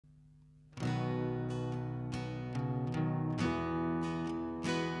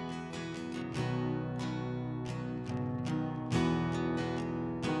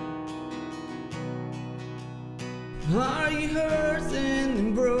Are you hurting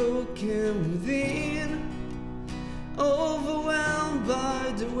and broken within? Overwhelmed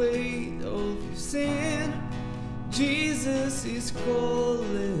by the weight of your sin? Jesus is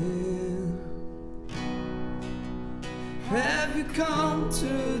calling. Have you come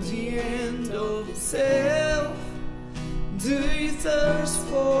to the end of yourself? Do you thirst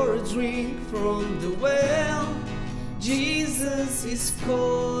for a drink from the well? Jesus is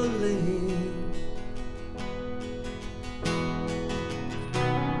calling.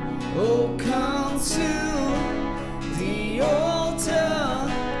 Oh, come to the altar.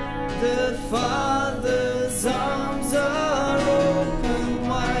 The Father's arms are open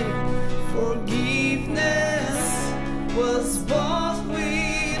wide. Forgiveness was bought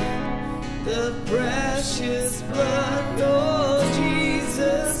with the precious blood of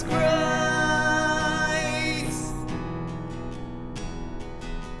Jesus Christ.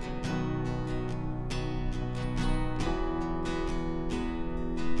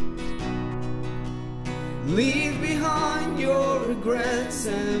 Leave behind your regrets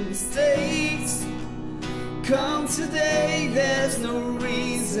and mistakes. Come today, there's no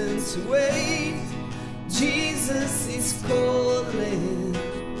reason to wait. Jesus is calling.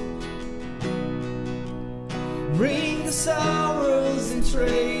 Bring the sorrows and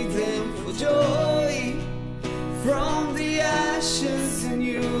trade them for joy. From the ashes a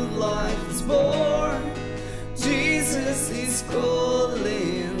new life is born. Jesus is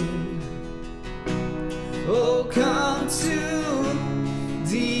calling. Oh, come to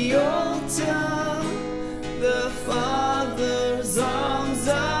the altar. The Father's arms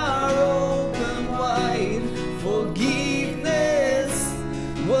are open wide. Forgiveness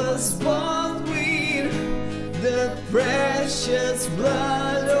was bought with the precious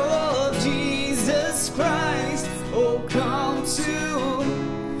blood of Jesus Christ. Oh, come to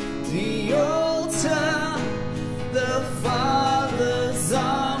the altar. The Father's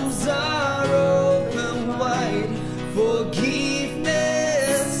arms are open wide. Forgiveness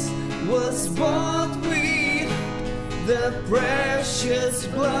was bought with the precious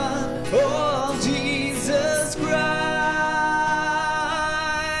blood of Jesus Christ.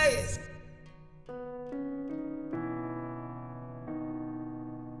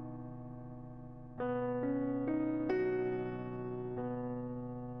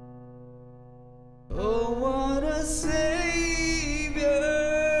 Oh, what a Savior!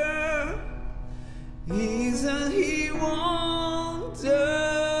 Isn't He wonderful?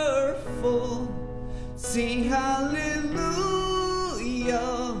 Sing hallelujah,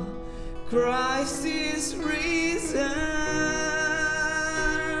 Christ is risen.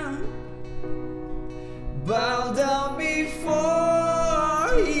 Bow down before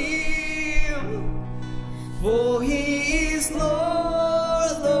Him, for He is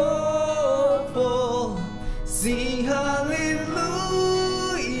Lord of all. Sing hallelujah,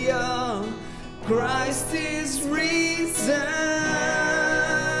 Christ is risen.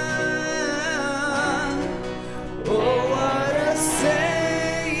 Oh, what a Savior!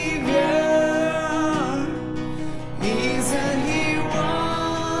 Isn't He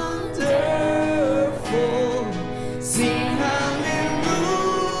wonderful? Sing hallelujah,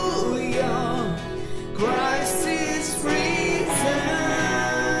 Christ is risen.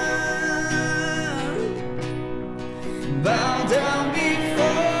 Bow down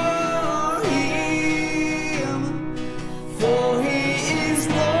before Him, for He is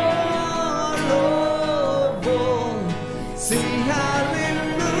Lord of all. Sing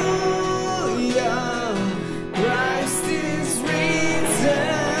hallelujah, Christ is risen.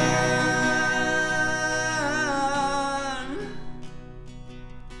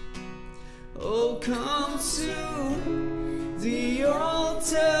 Oh, come to the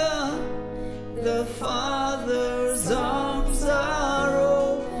altar. The Father's arms are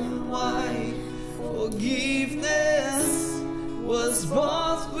open wide. Forgiveness was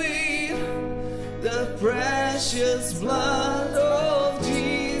bought with the precious blood of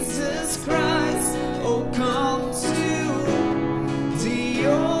Jesus Christ. Oh, come to the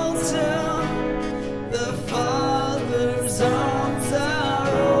altar.